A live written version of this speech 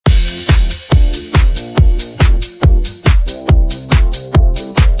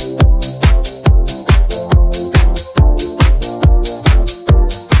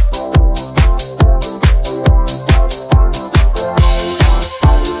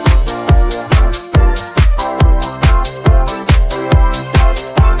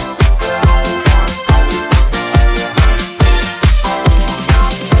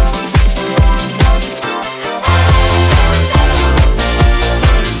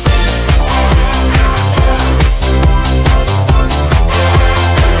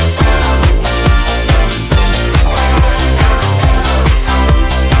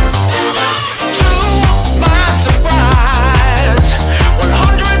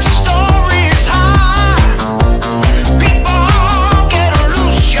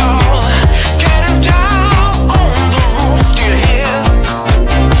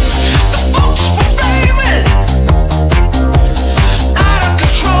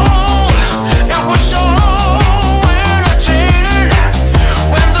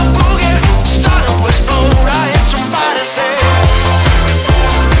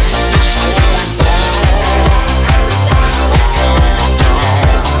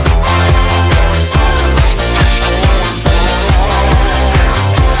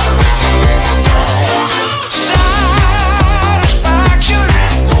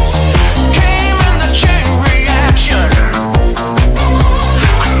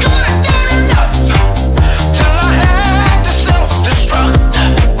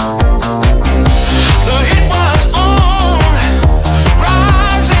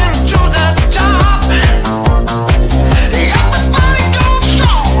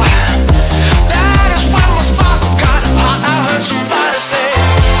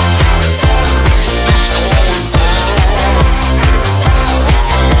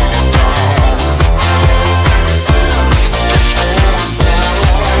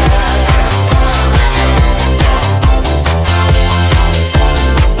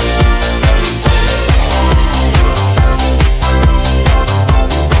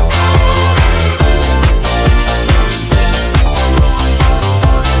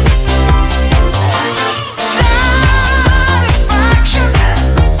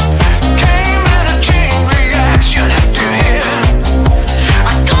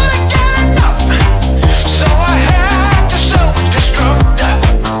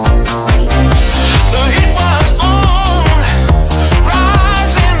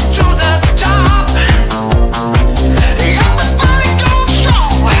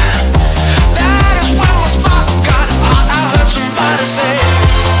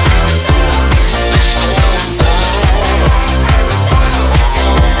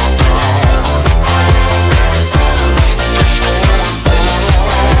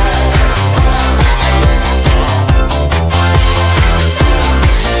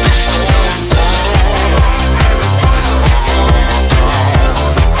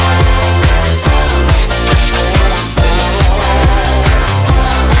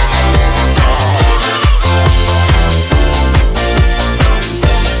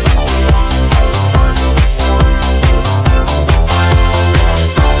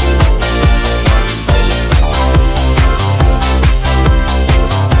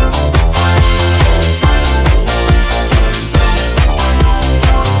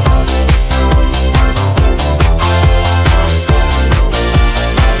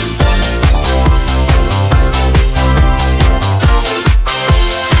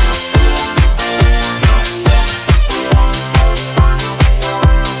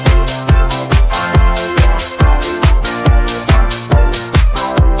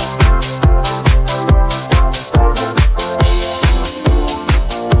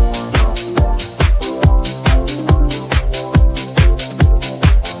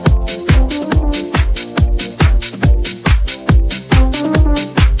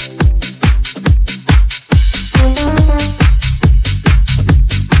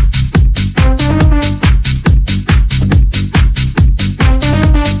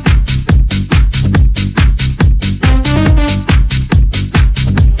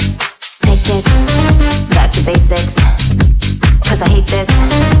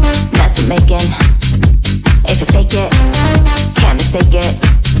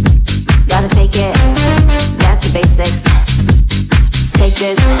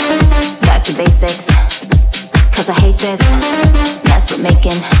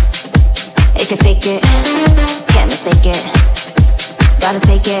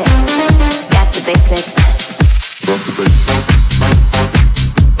fake it, back to basics.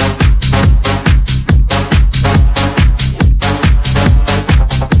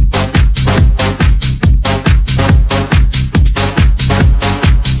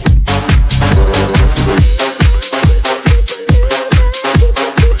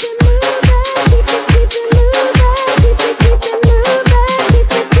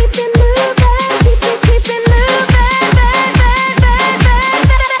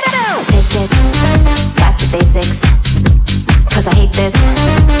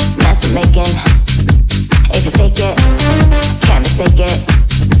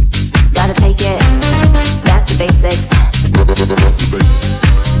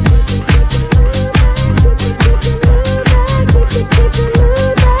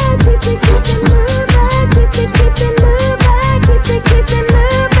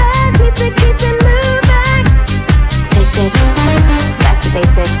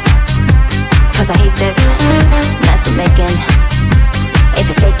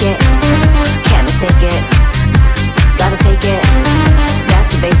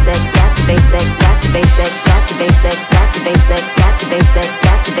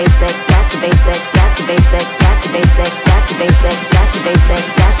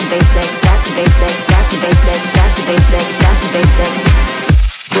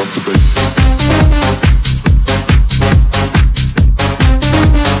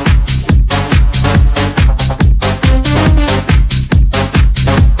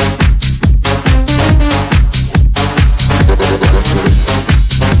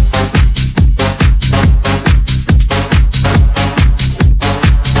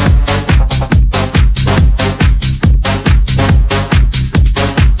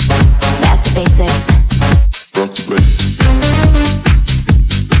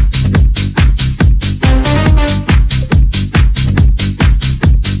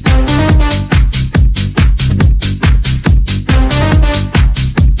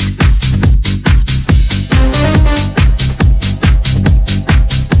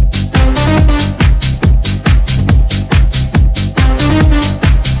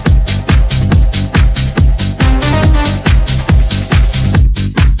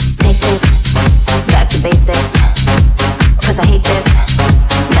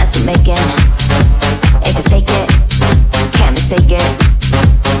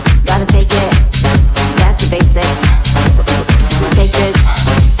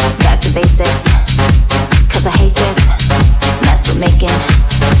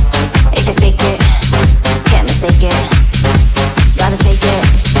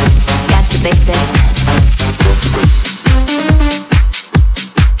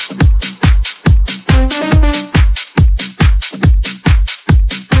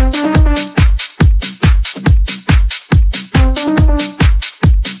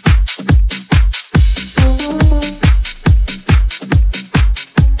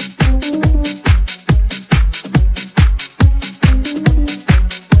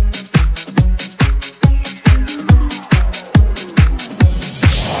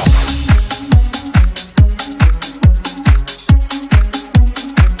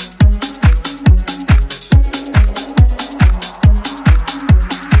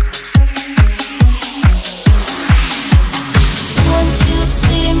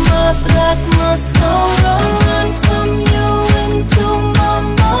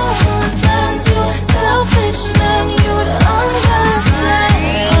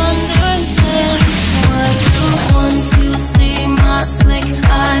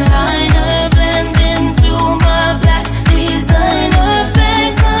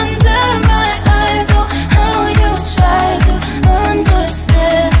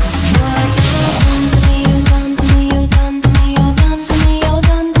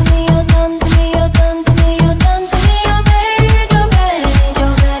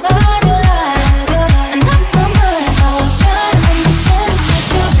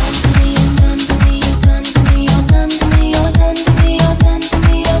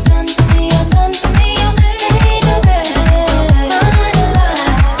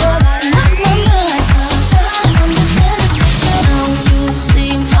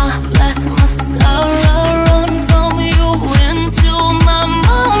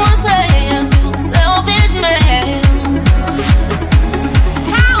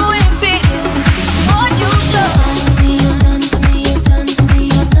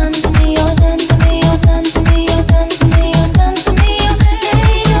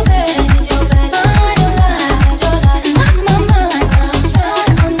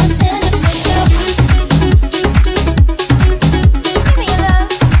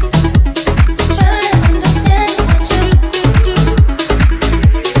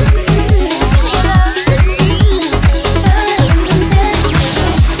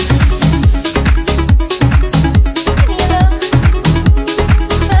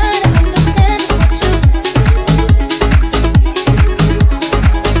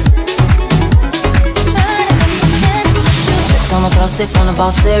 sick on the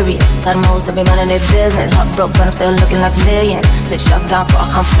ball serious. Tell them hoes to be minding their business. Heartbroke but I'm still looking like millions. 6 shots down so I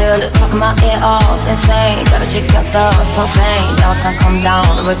can't feel it. Talking my ear off, insane. Got a chick got stuck with propane. Now I can't come down,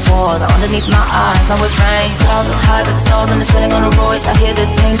 the red pores are underneath my eyes. I'm with rain. Clouds are high but the stars on the ceiling on the Royce. I hear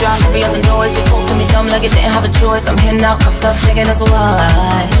this pain drop, every other noise. You talk to me dumb like you didn't have a choice. I'm here now, cuffed up, thinking that's why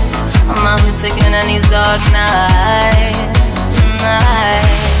I'm out here sick in these dark nights.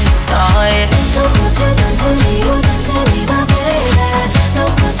 Oh yeah. Look what you done to me, you done to me, my baby.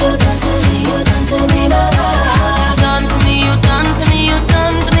 Look what you done to me, you done to me, my love. You done to me, you done to me, you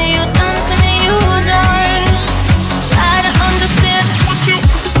done to me, you done to me, you done. Try to understand what you.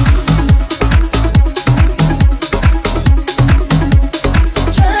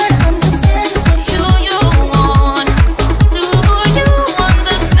 Try to understand just what you want. Do you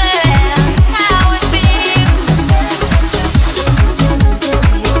understand how it feels? What you done to me?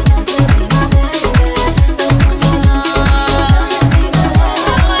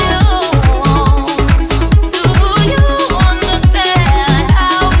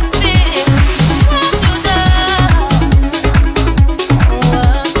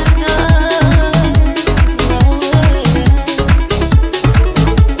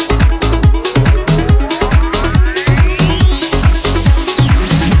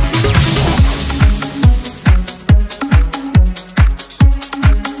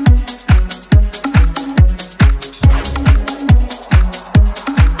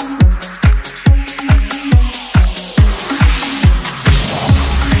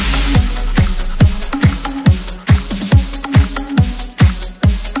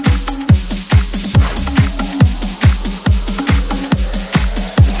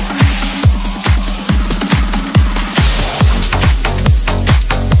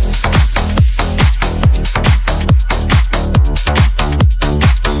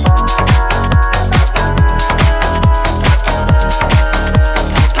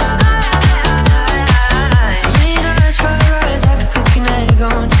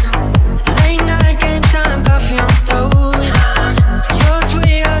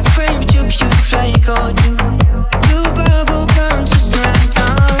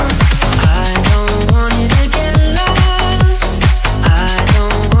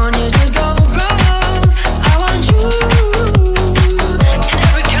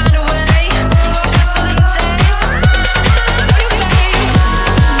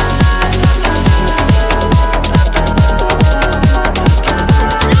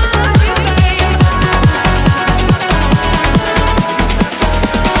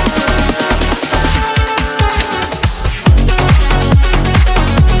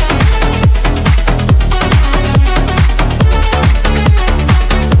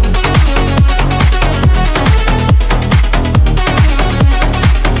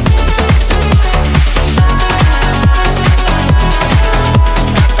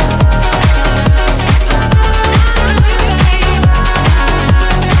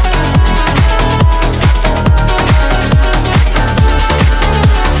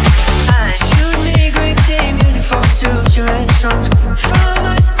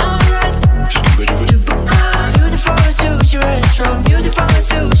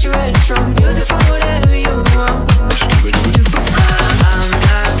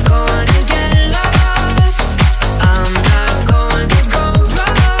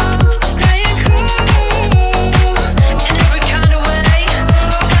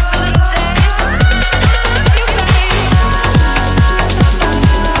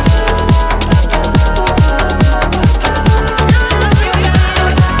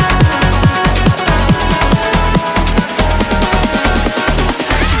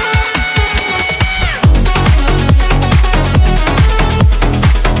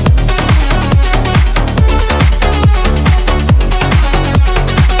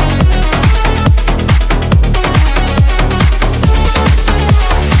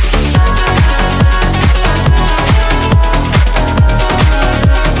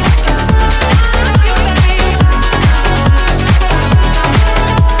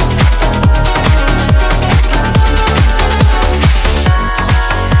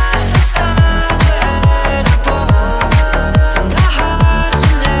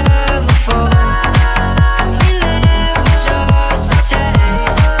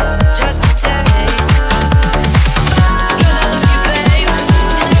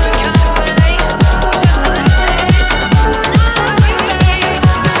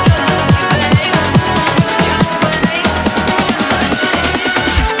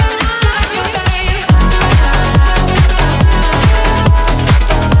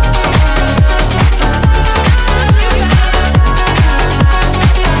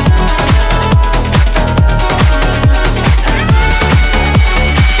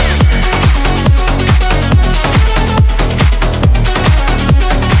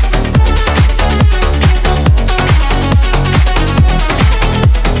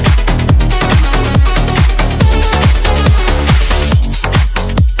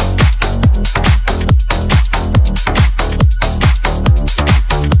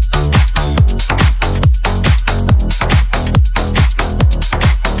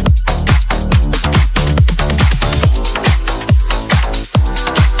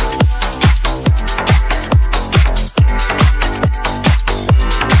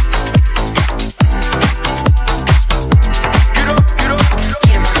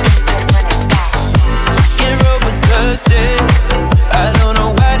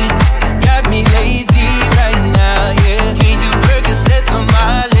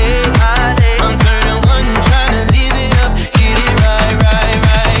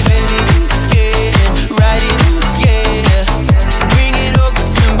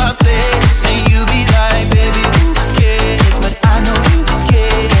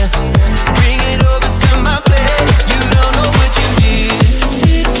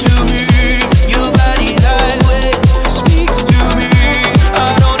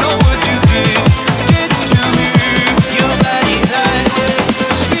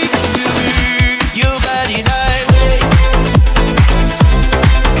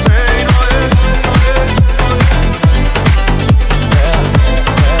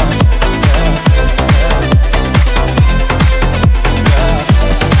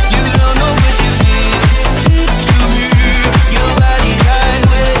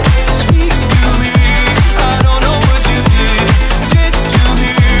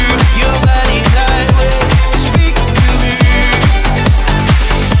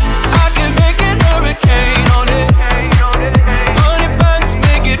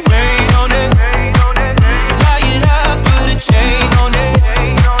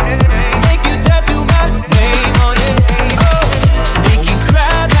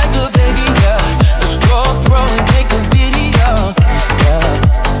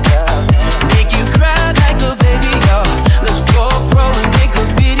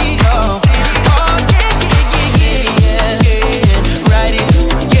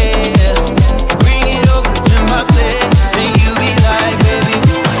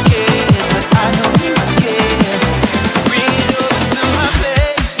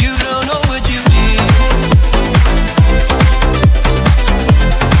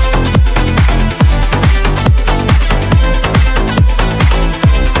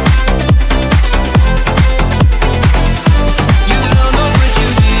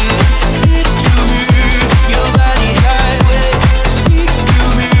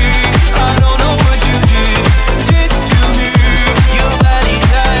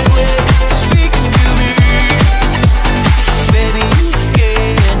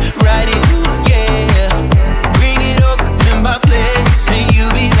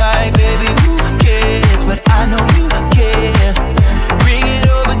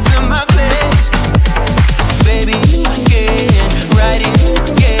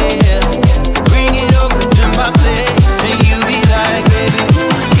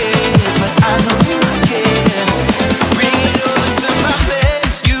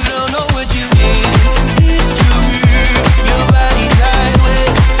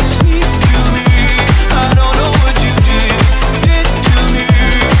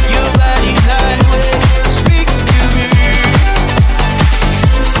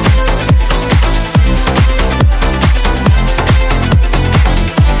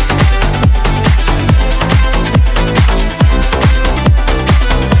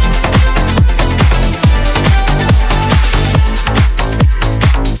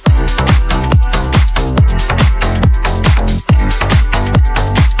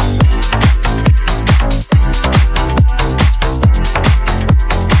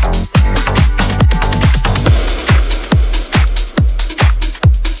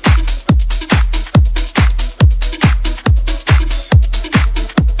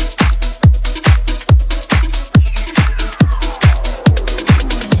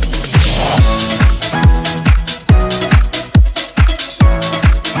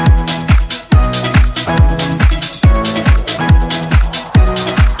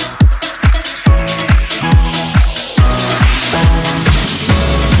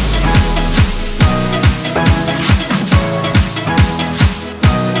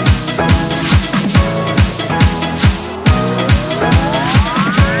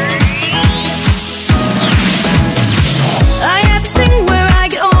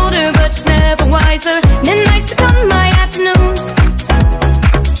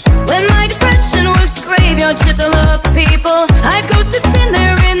 much shit to love people. I ghosted, stand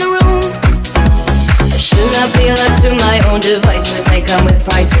there in the room. I should not be left to my own devices. They come with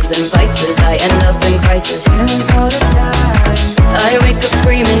prices and vices. I end up in crisis. I wake up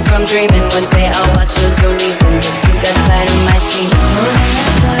screaming from dreaming. One day I'll watch as you're leaving. Cause you got tired of my scheme.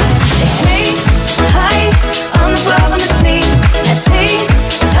 It's me, hi, I'm the problem, it's me. At tea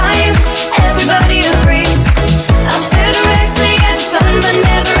time, everybody agrees. I'll stare directly at the sun, but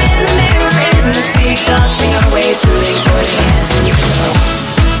never in the mirror. It must be exhausting, always rooting for the answers.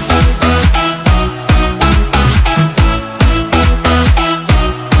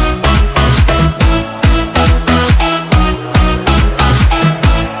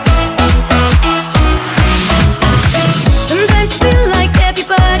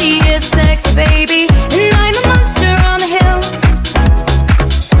 Baby, and I'm a monster on the hill.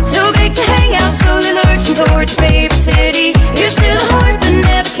 So big to hang out, slowly lurching towards your favorite city. You're still a heart that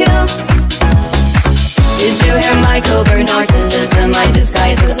never killed. Did you hear my covert narcissism? My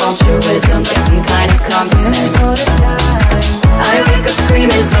disguise is altruism, like some kind of congressman. I wake up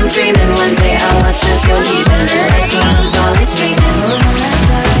screaming from dreaming. One day I'll watch as you're leaving. Like clowns, all it's leaving.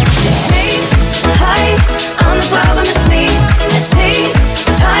 It's me, hi, I'm the problem, it's me. At tea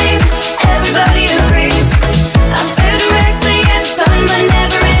time, everybody agrees. I stare directly at the sun, but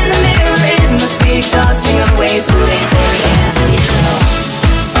never in the mirror. It must be exhausting, always rooting for the answers.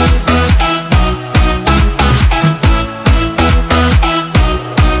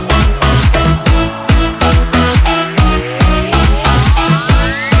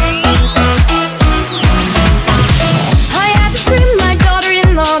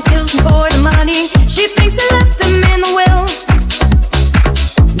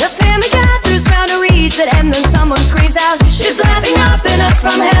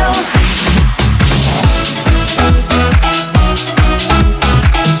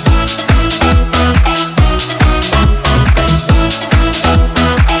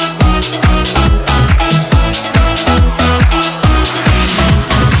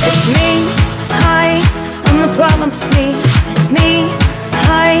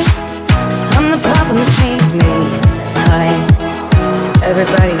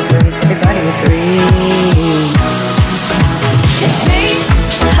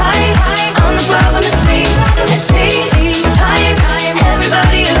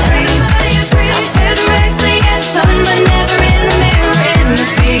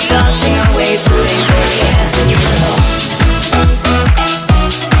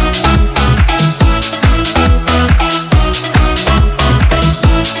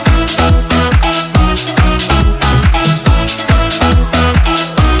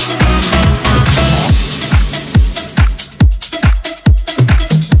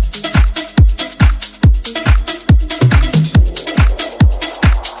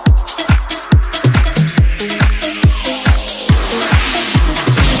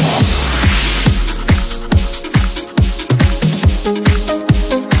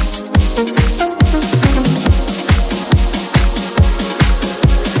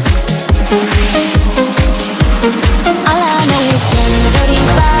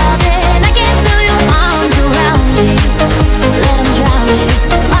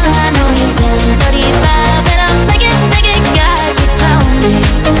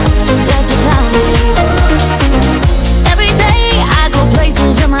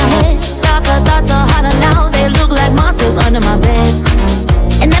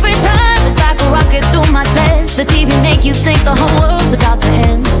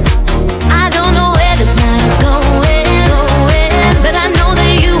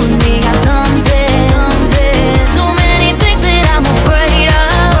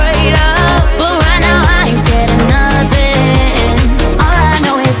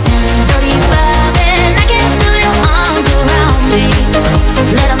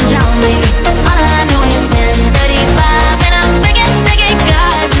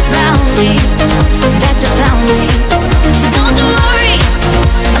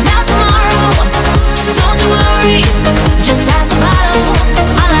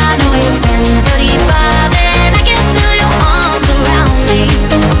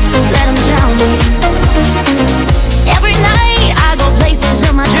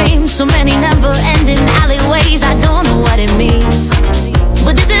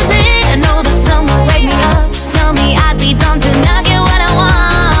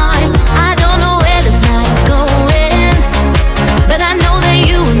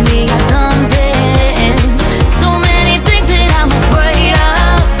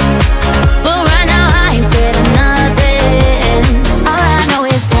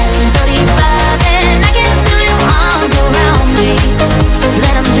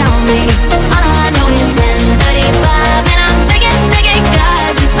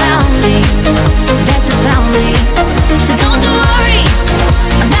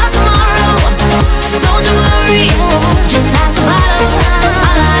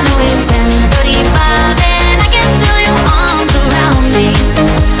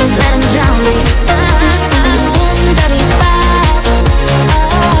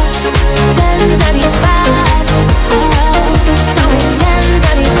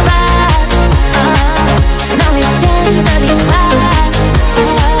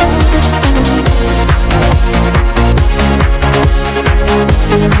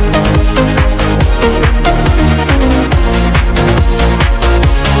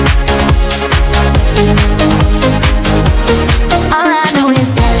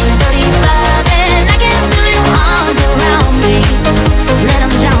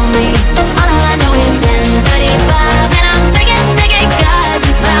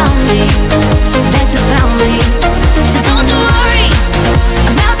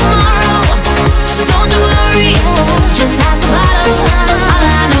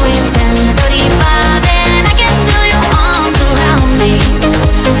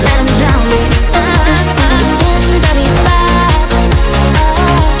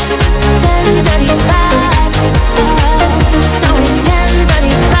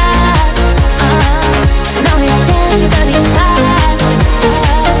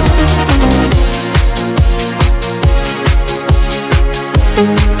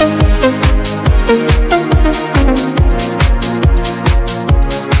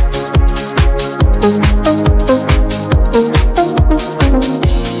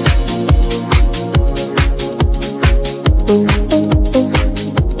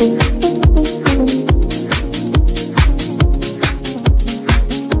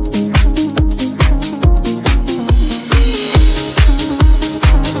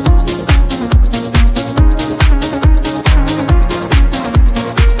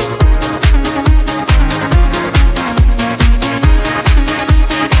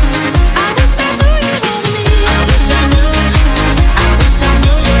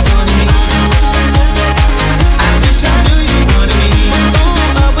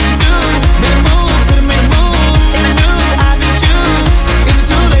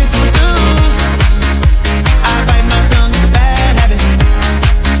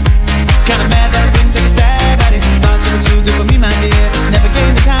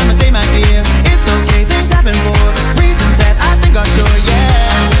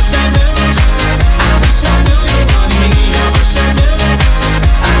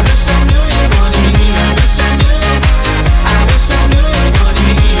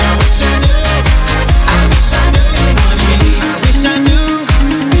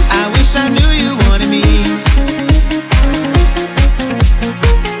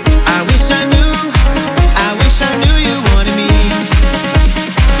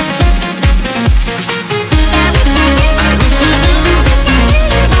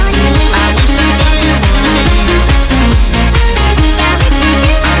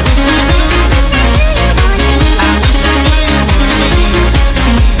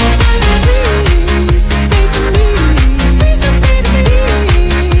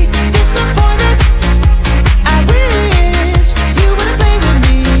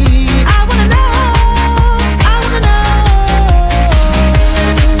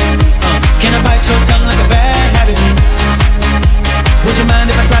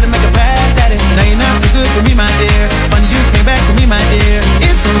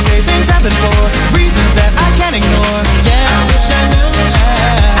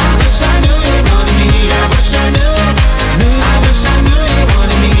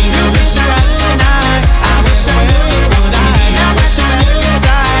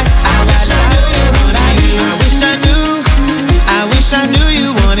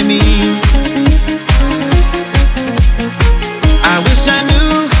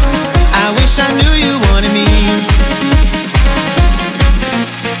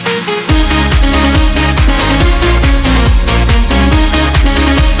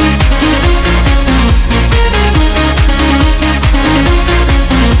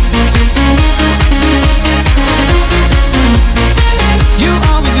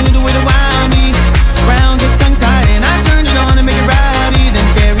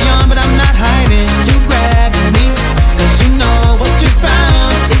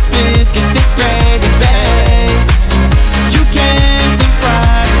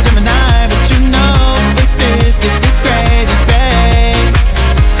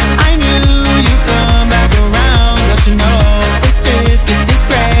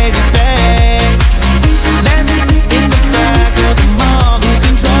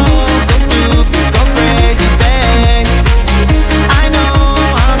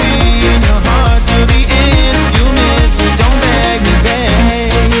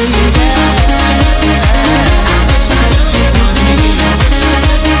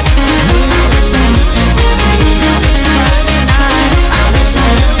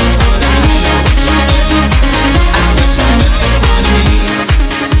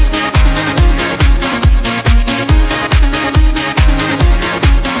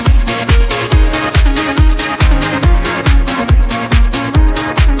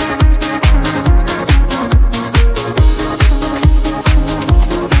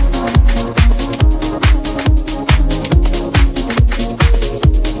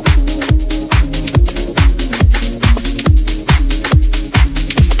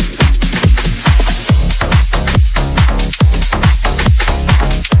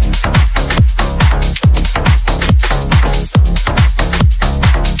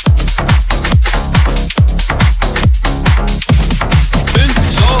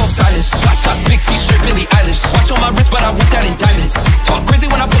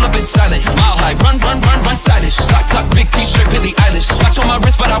 my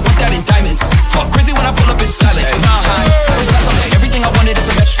wrist, but I want that in diamonds. Talk crazy when I pull up, it's silent. First class, I'm like, everything I wanted is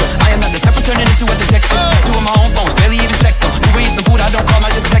some extra. I am not the type of turning into a detective. Two of my own phones, barely even check them. You eat some food, I don't call, I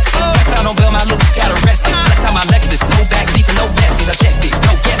just text them. Next time, don't bail, my look, got arrested. Next time, my Lexus, no backseats and no besties. I checked it,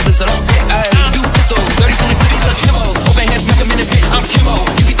 no guesses, so don't text. Two pistols, 30s on the clips, a Kimbo. Open hands, smack 'em in his hit, I'm Kimbo.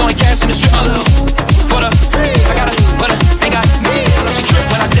 You be throwing cash in the strip, my little. For the free, I got a butter, ain't got me. I love she trip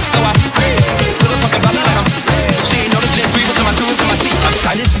when I dip, so I freeze. Little talking about me like I'm she ain't know the shit, 3 in my 2 in my teeth. I'm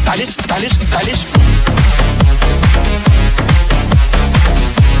stylish, stylish, stylish, stylish.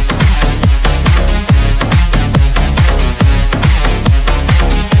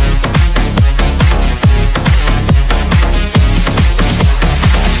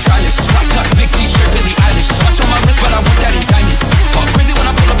 Stylish, rock tuck, big t-shirt, Billie Eilish. Watch on my wrist, but I want that in diamonds. Talk crazy when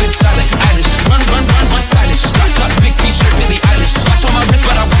I pull up, it's silent. Eilish, run, run, run, run, stylish. Rock tuck, big t-shirt, Billie Eilish. Watch on my wrist,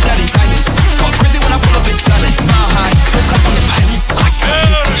 but I want that in diamonds. Talk crazy when I pull up, it's silent. Mile high, first class on the pilot. Rock tuck,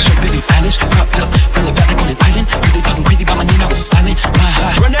 big t-shirt, Billie Eilish. Cropped up from the back like on an island. Heard they talking crazy about my name, I was silent. Mile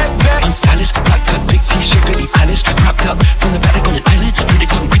high, run that back. I'm stylish, rock tuck, big t-shirt, Billie Eilish. Cropped up from the back like on an island. Heard they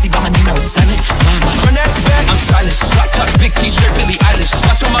talking crazy about my name, I was silent. Run that back. I'm stylish, rock tuck, big t-shirt, Billie Eilish.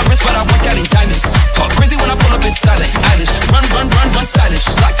 Watch on my wrist, but I want that in diamonds. Talk crazy when I pull up, it's silent. Eilish, run, run, run, run, stylish.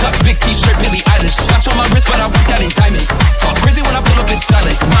 Rock tuck, big t-shirt, Billie Eilish. Watch on my wrist, but I want that in diamonds. Talk crazy when I pull up, it's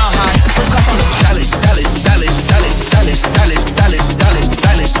silent. Mile high, first class on the stylish, stylish, stylish, stylish, stylish, stylish, stylish, stylish,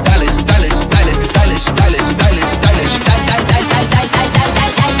 stylish, stylish, stylish, stylish, stylish, stylish, stylish,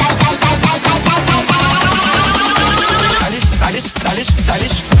 stylish, stylish, stylish,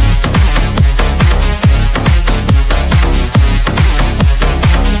 stylish.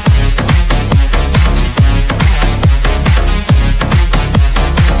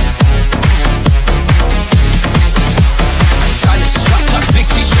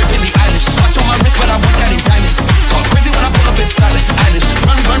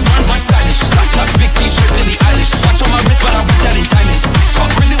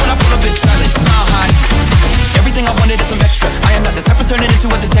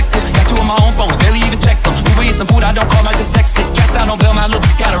 Some food I don't call, I just text it. Cast out on bail, my look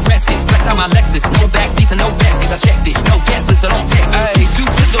got arrested. Flex out my Lexus, no backseats and no besties. I checked it, no guesses, so don't text. Ayy, 2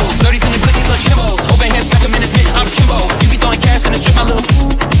 pistols, 30s in the clips, a Kimbo. Open hands, smack 'em in his hit, I'm Kimbo. You be throwing cash in the strip, my little.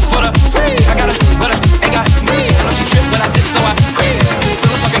 For the free, I got a butter, ain't got me. I know she trip when I dip, so I freeze.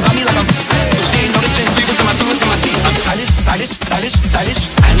 Little talking about me like I'm but she ain't know this shit, 3 in my 2 in my teeth. I'm stylish, stylish, stylish, stylish.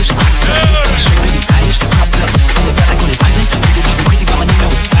 Eilish, t-shirt, Billie Eilish. Cropped up from the back like on an island. Heard they talking crazy about my name, I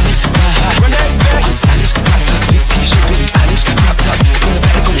was silent. Run that back. I'm stylish, rock tuck, big t-shirt, Billie Eilish. Cropped up from the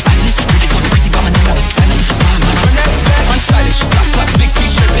back like on an island. Heard they talking crazy about my name, I was silent. Run that back. I'm stylish, rock tuck, big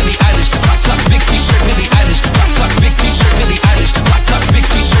t-shirt, Billie Eilish. Rock tuck, big t-shirt, Billie Eilish. Rock tuck, big t-shirt, Billie Eilish. Rock tuck, big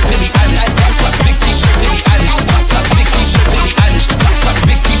t-shirt, Billie Eilish. Rock tuck, big t-shirt, Billie Eilish.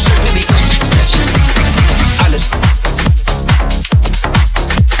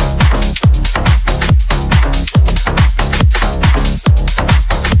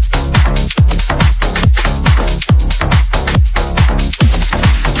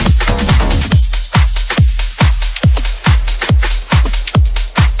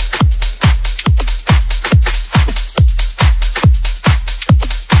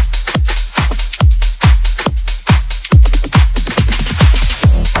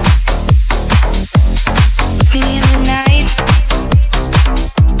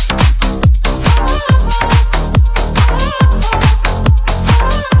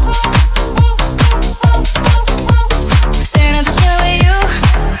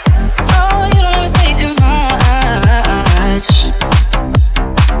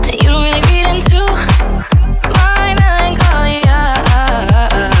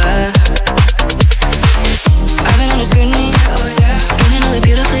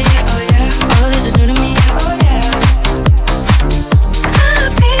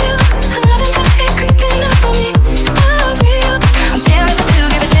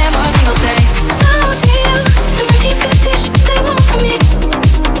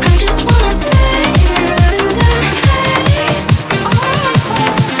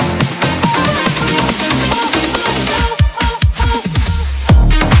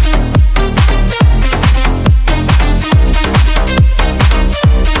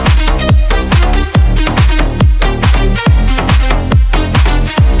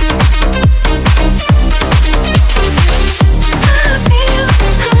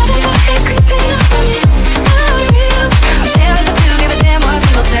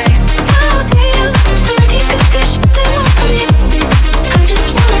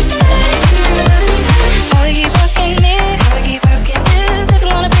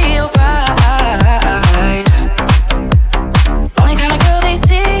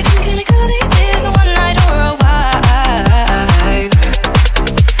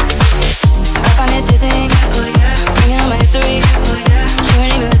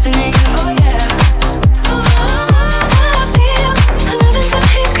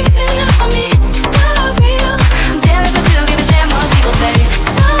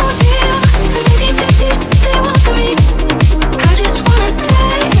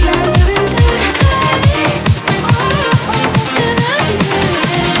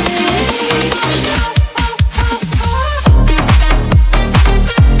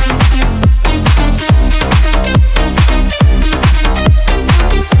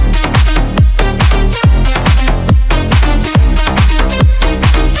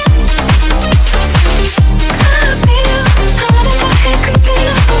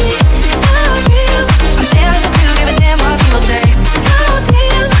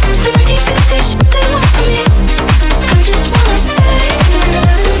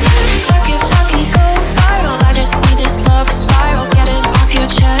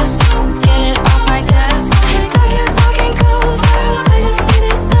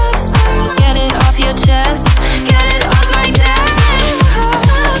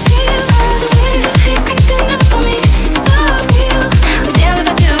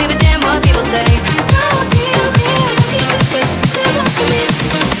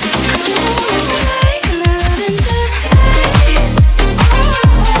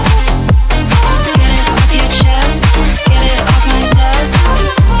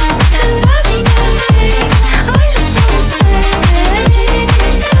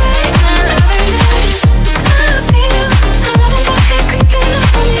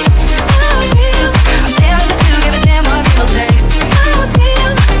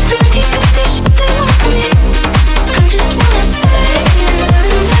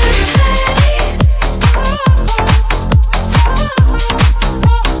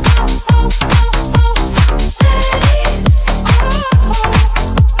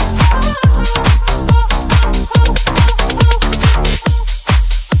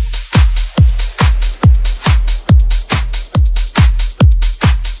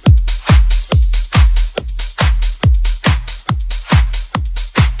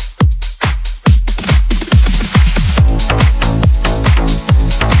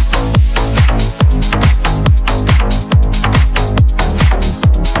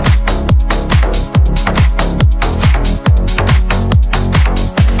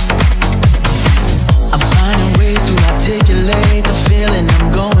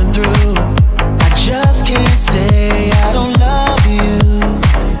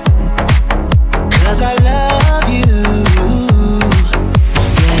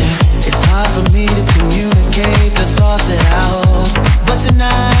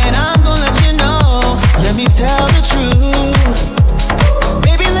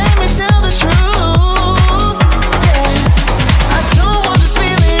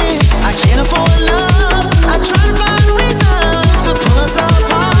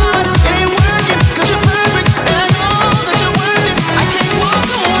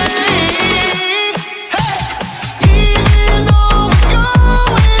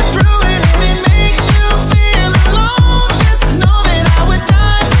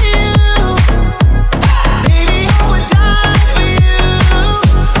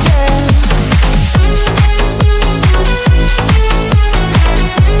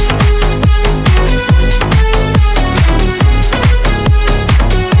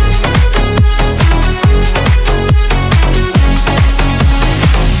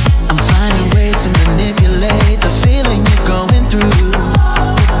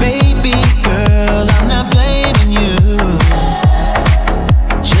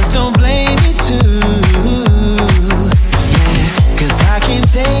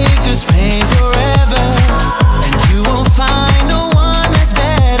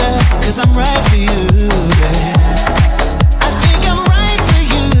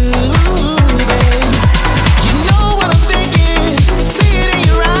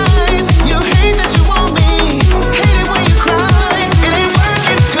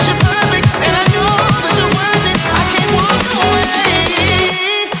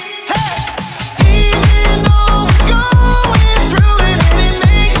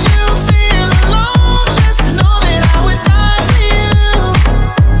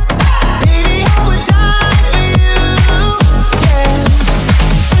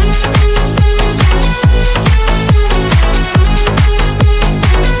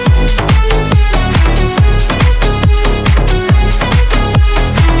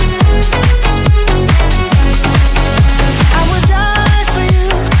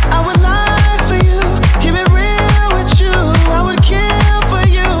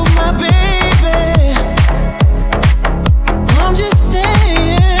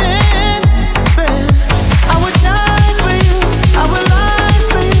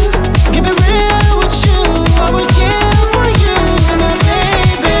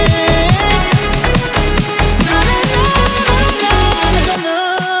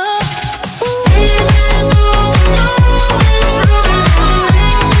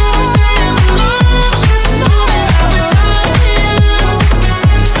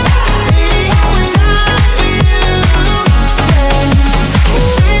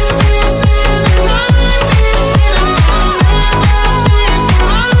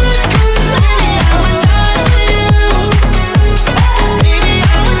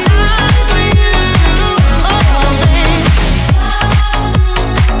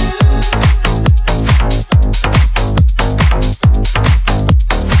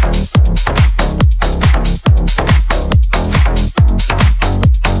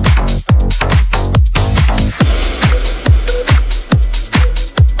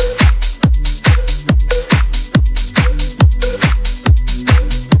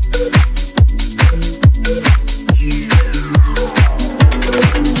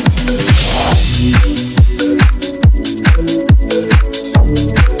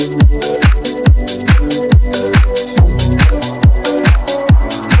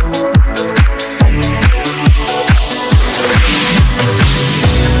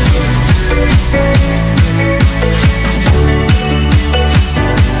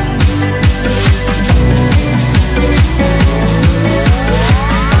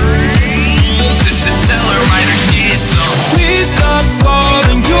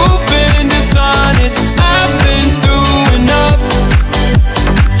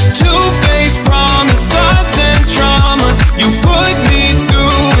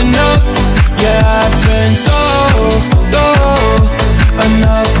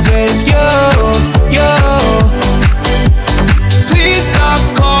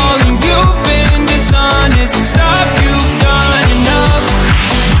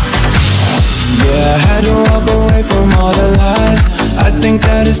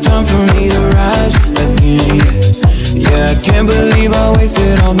 that it's time for me to rise again. Yeah, I can't believe I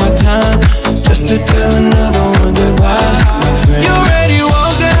wasted all my time just to tell another one goodbye, my friend. You already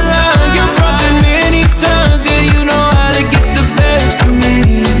walked that line, you crossed it many times. Yeah, you know how to get the best of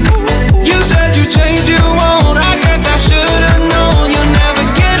me. You said you changed, you won't. I guess I should've known you'll never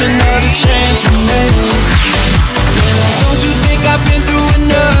get another chance from me. Yeah, don't you think I've been through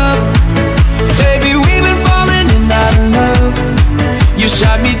enough? Baby, we've been falling and out of love. You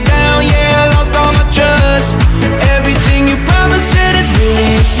shot me down, yeah, I lost all my trust. Everything you promised said it's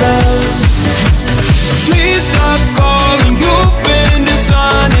really love. Please stop calling, you've been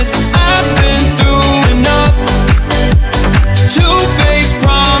dishonest. I've been through enough. Two-faced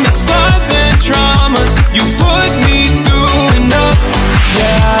promise, scars and traumas. You put me through enough.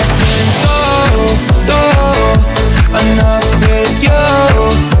 Yeah, I've been through enough with you.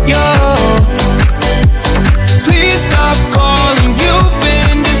 Please stop calling, you've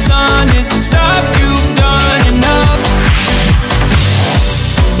been dishonest. Stop, you've done enough.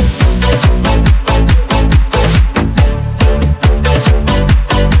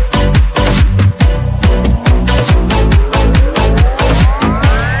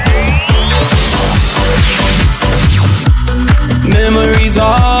 Memories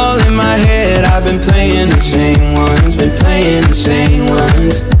all in my head. I've been playing the same ones, been playing the same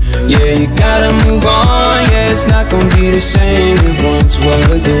ones. Yeah, you gotta move on. Yeah, it's not gonna be the same it once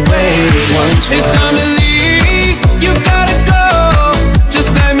was, the way it once was. It's time to leave, you gotta go.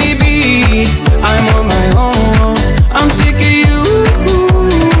 Just let me be, I'm on my own. I'm sick of you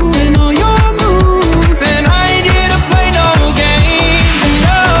and all your moves, and I ain't here to play no games. And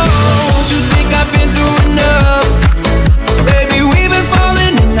no, don't you think I've been through enough? Baby, we've been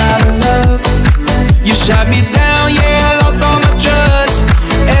falling and out of love. You shot me down, yeah, I lost all my trust.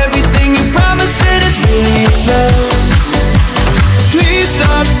 Everything you promised said it's really love. Please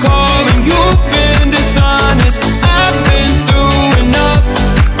stop calling, you've been dishonest. I've been through enough.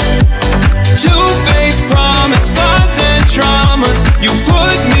 Two-faced promise, scars and traumas. You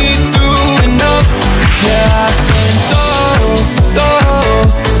put me through enough. Yeah, I've been through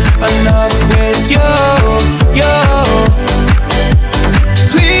enough with you.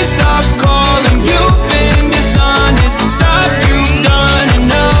 Please stop calling, you've been dishonest. Stop, you've done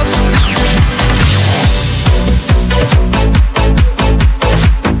enough.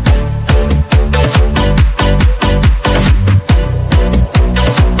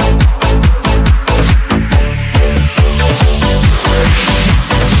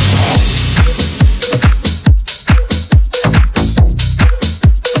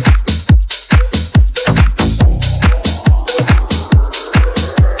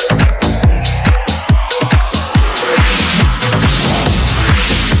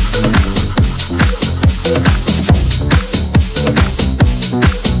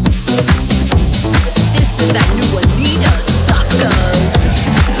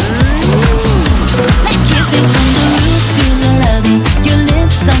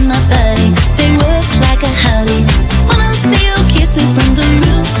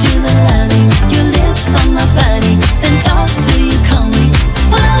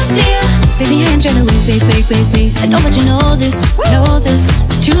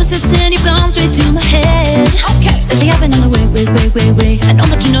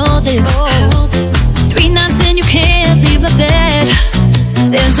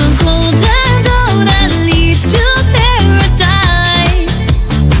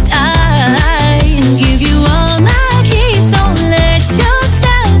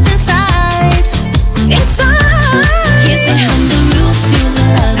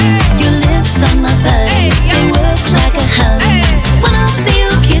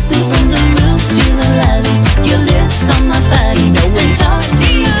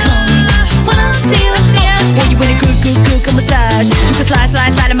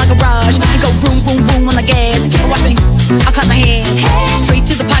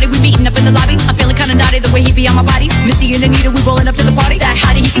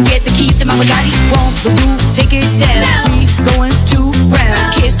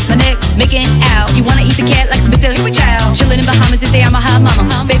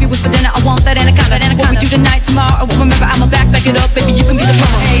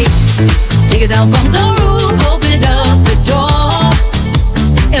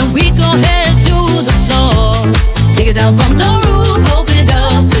 Take it down from